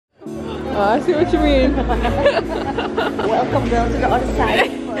Oh, I see what you mean. Welcome girl to the other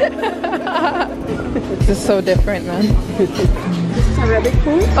side. This is so different, man. This is Arabic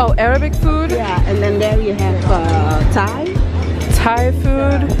food. Oh, Arabic food? Yeah, and then there you have Thai. Thai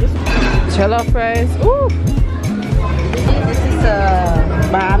food. Jollof rice. Ooh. This is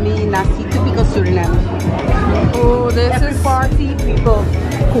Bami nasi, typical Suriname. Oh, this Every is party people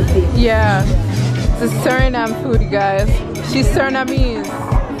cook this. yeah. This is Suriname food, you guys. She's Surinamese.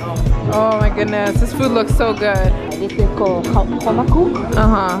 Oh my goodness, this food looks so good. This is called homaku.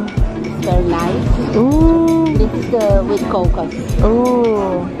 It's very nice. Ooh. This is with coconut.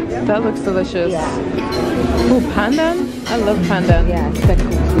 Ooh, that looks delicious. Yeah. Ooh, pandan? I love pandan. Yeah, it's very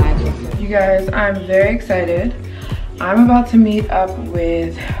cool. It's nice. You guys, I'm very excited. I'm about to meet up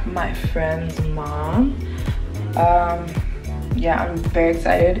with my friend's mom. Yeah, I'm very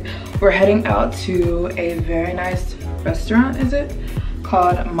excited. We're heading out to a very nice restaurant, is it?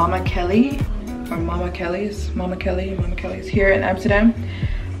 Called Mama Kelly, or Mama Kelly's here in Amsterdam.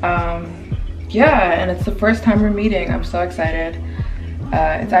 Yeah, and it's the first time we're meeting. I'm so excited.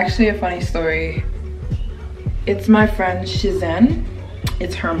 It's actually a funny story. It's my friend Shizen.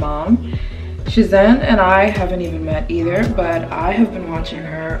 It's her mom. Shizen and I haven't even met either, but I have been watching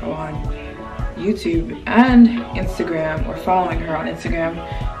her on YouTube and Instagram, or following her on Instagram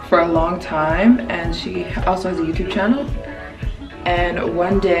for a long time, and she also has a YouTube channel. And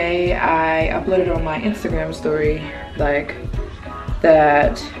one day I uploaded on my Instagram story like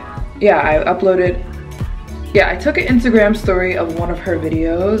that. Yeah, I took an Instagram story of one of her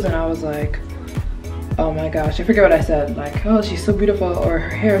videos, and I was like, oh my gosh, I forget what I said, like, oh, she's so beautiful, or her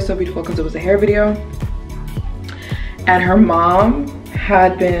hair is so beautiful, because it was a hair video. And her mom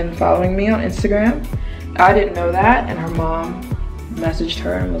had been following me on Instagram. I didn't know that, and her mom messaged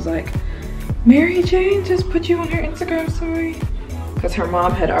her and was like, Mary Jane just put you on her Instagram story, because her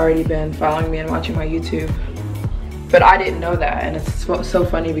mom had already been following me and watching my YouTube. But I didn't know that, and it's so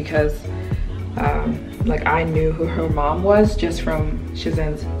funny because like I knew who her mom was just from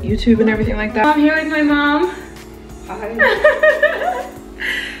Shizen's YouTube and everything like that. I'm here with my mom. Hi.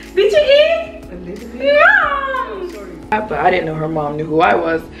 Did you eat? A little bit. Yeah. Sorry. But I didn't know her mom knew who I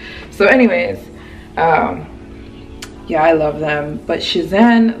was. So anyways, yeah, I love them. But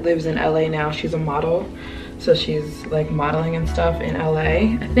Shizen lives in LA now. She's a model. So she's like modeling and stuff in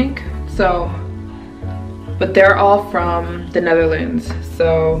LA, I think. So, but they're all from the Netherlands.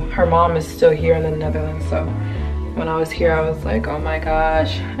 So her mom is still here in the Netherlands. So when I was here, I was like, oh my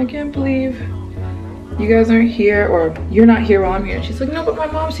gosh, I can't believe you guys aren't here, or you're not here while I'm here. And she's like, no, but my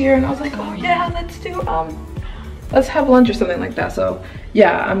mom's here. And I was like, oh yeah, let's have lunch or something like that. So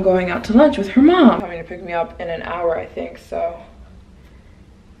yeah, I'm going out to lunch with her mom. Coming to pick me up in an hour, I think. So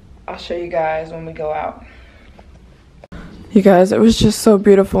I'll show you guys when we go out. You guys, it was just so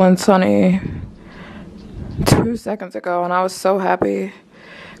beautiful and sunny 2 seconds ago, and I was so happy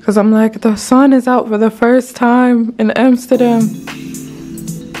because I'm like, the sun is out for the first time in Amsterdam.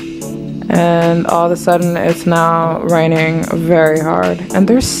 And all of a sudden it's now raining very hard, and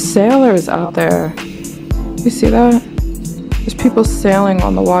there's sailors out there. You see that? There's people sailing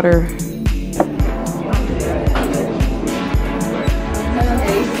on the water.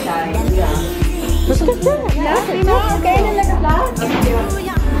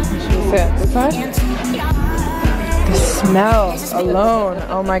 The smell alone,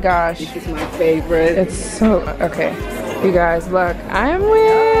 oh my gosh. This is my favorite. It's so, okay. You guys, look, I'm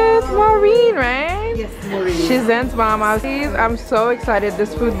with Maureen, right? Yes, Maureen. Shizen's mom. I'm so excited.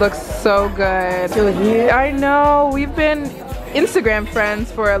 This food looks so good. I know, we've been Instagram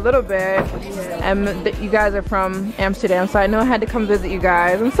friends for a little bit, and you guys are from Amsterdam, so I know I had to come visit you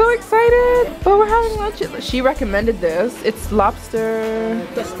guys. I'm so excited. But we're having lunch. She recommended this. It's lobster.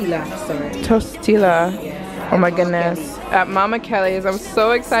 Tostila, sorry. Tostila. Oh my goodness. At Mama Kelly's. I'm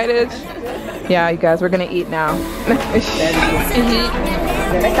so excited. Yeah, you guys, we're gonna eat now. The next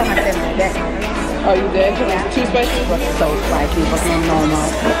time I said my dad. Oh, you did? Yeah. Too spicy? It was so spicy. It was not normal.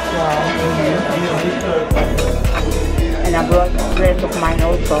 And I brought bread of mine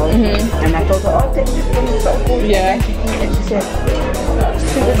also. And I told her, oh, take this one, it's so good. Yeah. And she said,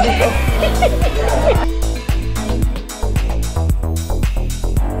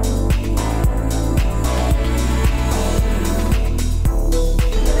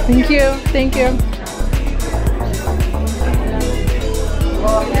 Thank you. Thank you.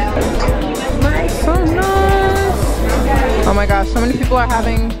 So nice. Oh my gosh, so many people are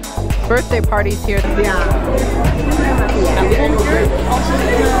having birthday parties here. Yeah,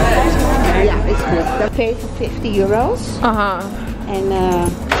 it's good. They pay for 50 euros. Uh-huh. And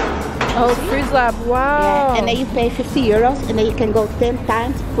Oh, Freeze Lab, wow. Yeah. And then you pay 50 euros and then you can go 10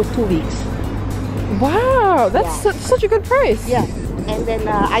 times for 2 weeks. Wow, that's such a good price. Yeah. And then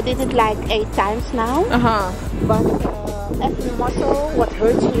I did it like 8 times now. But every muscle, what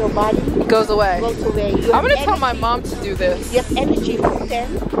hurts in your body goes away. Goes away. I'm gonna tell my mom to do this. You have energy for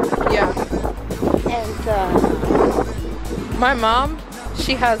 10. Yeah. And my mom,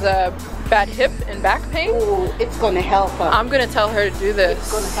 she has a bad hip and back pain. Oh, it's gonna help her. I'm gonna tell her to do this.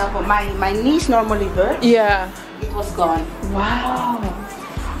 It's gonna help her. My knees normally hurt. Yeah. It was gone. Wow.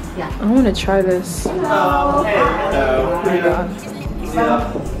 Yeah. I want to try this. Oh my god.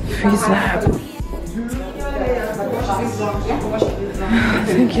 Freeze Lab.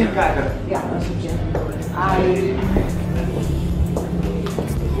 Thank you.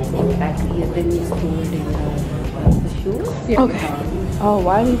 Okay. Oh,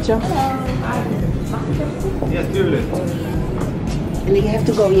 why did he jump? And then you have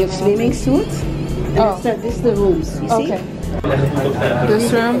to go in your swimming suit. And this is the rooms, you see? Okay.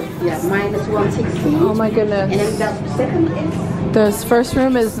 This room? Yeah, minus 160. Oh my goodness. And then the second is? The first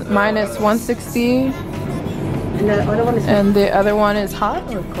room is minus 160. And the other one is? And the other one is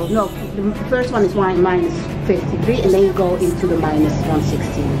hot or cold? No, the first one is minus 53 and then you go into the minus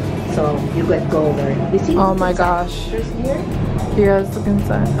 160. So you go over. You see? Oh my gosh. First year? You guys look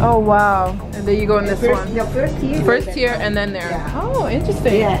inside. Oh wow. And then you go in this one. No, first year. First here and then there. Yeah. Oh,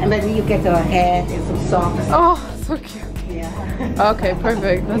 interesting. Yeah, and then you get a hat and some socks. Oh, so cute. Yeah. Okay,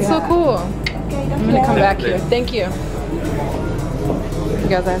 perfect. That's so cool. Okay, I'm gonna come back here. Thank you. You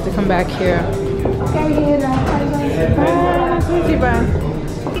guys, I have to come back here. Okay, Bye. Thank you, bye.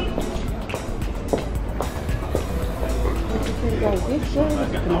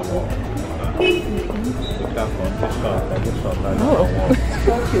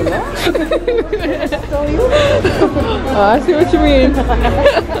 Oh, I see what you mean.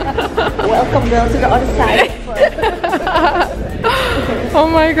 Welcome girl to the other side. Oh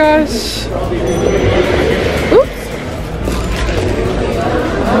my gosh. Oops.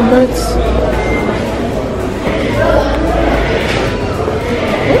 Birds.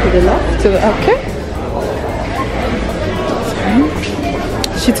 To the left. To the okay. Sorry.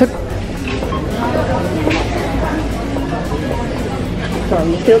 She took. So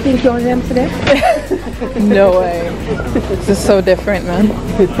you still think you're in Amsterdam? No way. This is so different, man.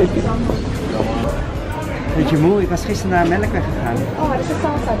 Weet je moe, ik was gisteren naar Melkweg gegaan. Oh, het is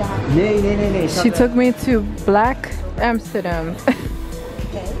salsa daar. Nee. She took me to Black Amsterdam.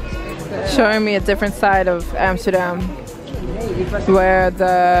 Showing me a different side of Amsterdam. Where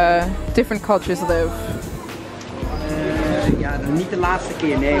the different cultures live. Ja, niet de laatste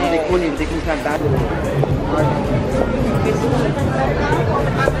keer, nee, want ik kon niet, ik moest naar buiten.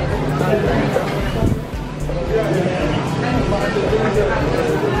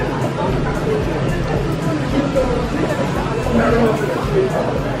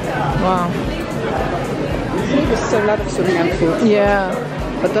 Wow. See, there's a lot of Suriname food. Yeah.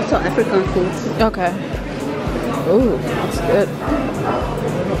 But also African food. Okay. Ooh, that's good.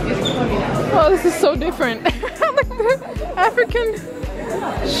 Oh, this is so different. Like the African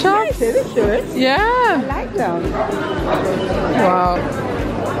shops. Nice, sure. Yeah. I like them. Wow.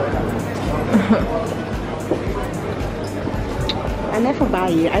 I never buy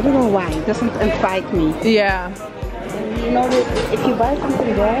here. I don't know why. It doesn't invite me. Yeah. And you know that if you buy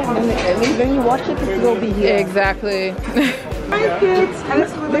something there, then when you watch it, it will be here. Exactly. Hi kids.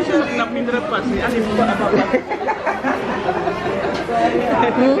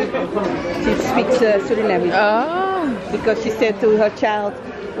 She speaks Suriname. Oh. Because she said to her child,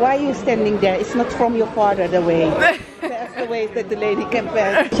 why are you standing there? It's not from your father the way. That's the way that the lady can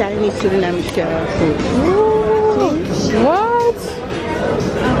pass. Chinese Suriname food. Ooh. What?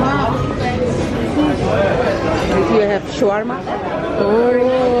 You have shawarma. Oh,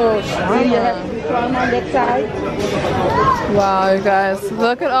 You shawarma. have shawarma on that side. Wow, you guys,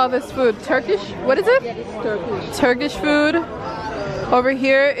 look at all this food. Turkish, what is it? Yeah, it's Turkish. Turkish food. Over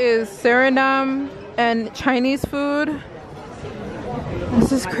here is Suriname and Chinese food.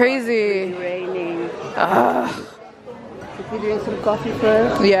 This is crazy. It's raining. Ugh. Should we drink some coffee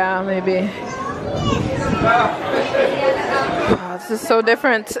first? Yeah, maybe. Wow, this is so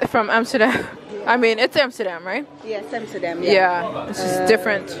different from Amsterdam. I mean, it's Amsterdam, right? Yes, Amsterdam. Yeah, it's just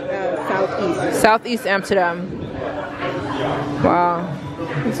different. Southeast. Southeast Amsterdam. Wow.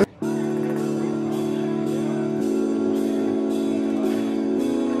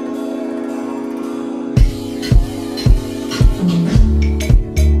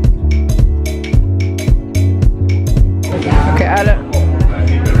 Okay, how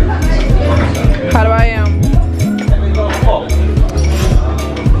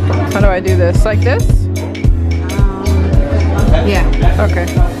do I do this? Like this? Yeah. Okay.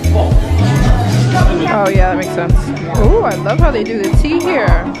 Oh yeah, that makes sense. Ooh, I love how they do the tea here.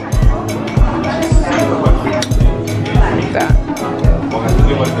 Like that.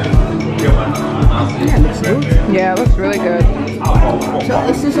 Yeah, looks good. Yeah, it looks really good. So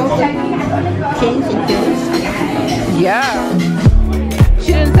is this also changed in taste? Yeah.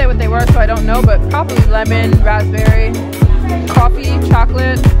 She didn't say what they were, so I don't know, but probably lemon, raspberry, coffee,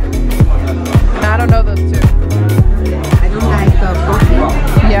 chocolate. I don't know those two. I don't like coffee.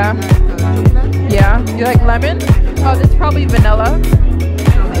 Yeah. Chocolate. Yeah. You like lemon? Oh, this is probably vanilla.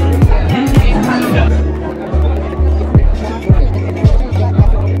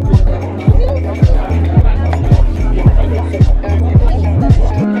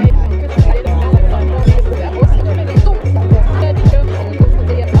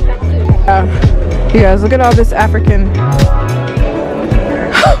 You guys, look at all this African.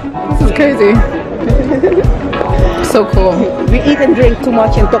 This is crazy. So cool. We eat and drink too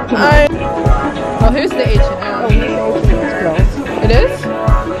much and talk too much. Oh, here's the H&M. Oh, it's closed. It is?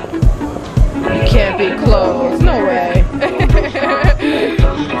 You can't be closed. No way.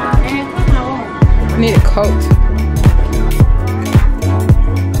 I need a coat.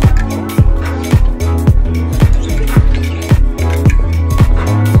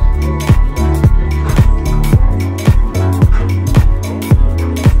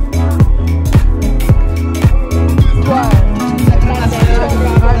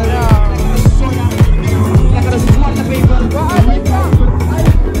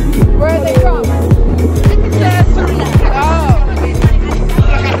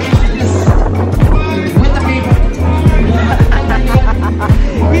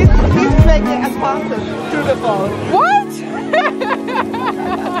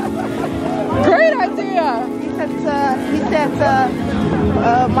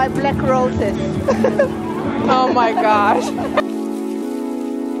 My black roses. Oh my gosh.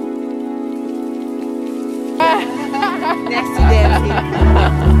 Nasty dancing.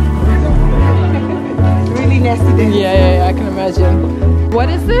 Really nasty dancing. Yeah, I can imagine. What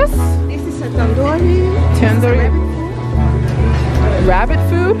is this? This is a tandoori. Tandoori. Rabbit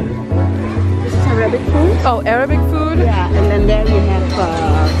food? This is Arabic food. Oh, Arabic food? Yeah, and then there we have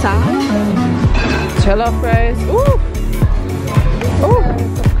Thai. Jollof rice. Ooh. Ooh.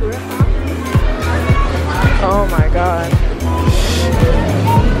 Oh my god.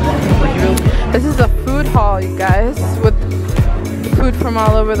 This is a food hall, you guys, with food from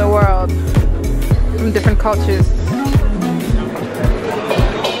all over the world, from different cultures.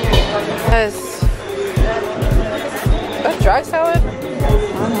 Yes. That dry salad? I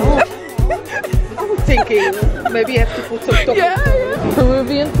don't know. I'm thinking maybe you have to put some toppings. Yeah.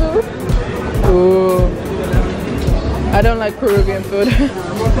 Peruvian food? Ooh. I don't like Peruvian food.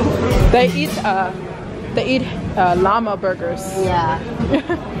 They eat llama burgers. Yeah.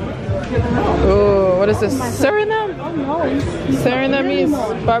 Oh, what is this? Suriname? Oh no.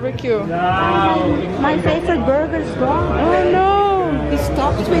 Surinamese barbecue. My favorite burger is gone. Oh no. He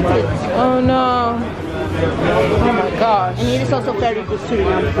stopped with it. Oh no. Oh my gosh. And it is also very good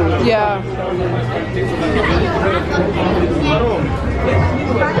Suriname food. Yeah.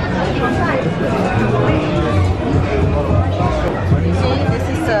 This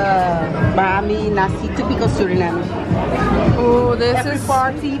is Bahami nasi, typical Suriname. Oh, this Every is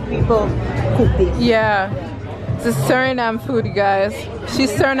party people cook this. yeah. This is Suriname food, you guys.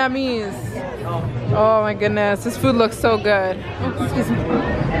 She's Surinamese. Oh my goodness, this food looks so good. Oh, excuse me.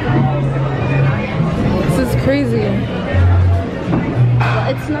 This is crazy.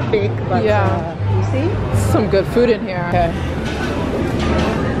 Well, it's not big, but Yeah. you see? Some good food in here. Okay.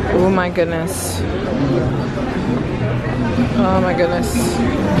 Oh my goodness. Oh my goodness.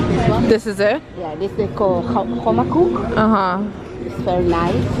 This is it? Yeah, this they call homakuk. Uh-huh. It's very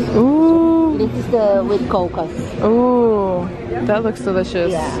nice. Ooh. This is the with cocos. Ooh. That looks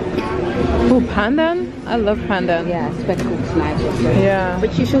delicious. Yeah. Ooh, pandan? I love pandan. Yeah, spec cook's nice also. Yeah.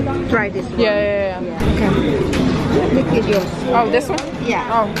 But you should try this one. Yeah. Okay. Look at yours. Oh, this one? Yeah.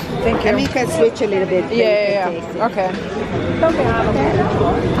 Oh, thank And you. we can switch a little bit. so you Yeah. can taste it. Okay.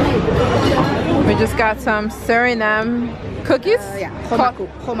 We just got some Suriname cookies. Yeah, Called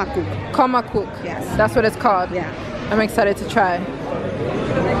homakuk. Komakuk. Yes. That's what it's called. Yeah. I'm excited to try.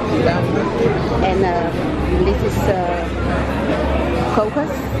 And this is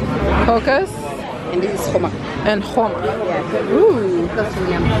cocos. Cocos And this is homak. and homa. Yeah. Ooh. That's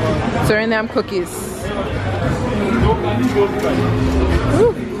Suriname. Suriname cookies.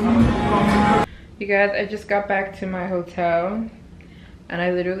 Ooh. You guys, I just got back to my hotel and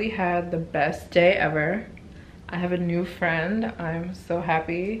I literally had the best day ever. I have a new friend. I'm so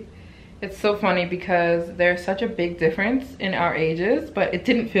happy. It's so funny because there's such a big difference in our ages, but it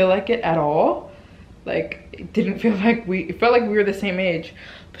didn't feel like it at all. Like, it didn't feel like it felt like we were the same age.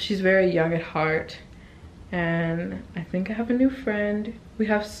 But she's very young at heart. And I think I have a new friend. We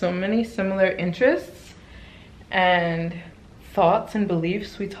have so many similar interests and thoughts and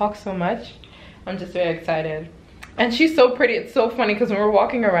beliefs. We talk so much. I'm just very excited. And she's so pretty. It's so funny because when we're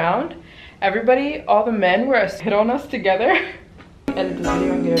walking around, everybody, all the men were hit on us together. Edit this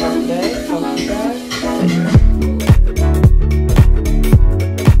video and get it out today. I'll see you guys.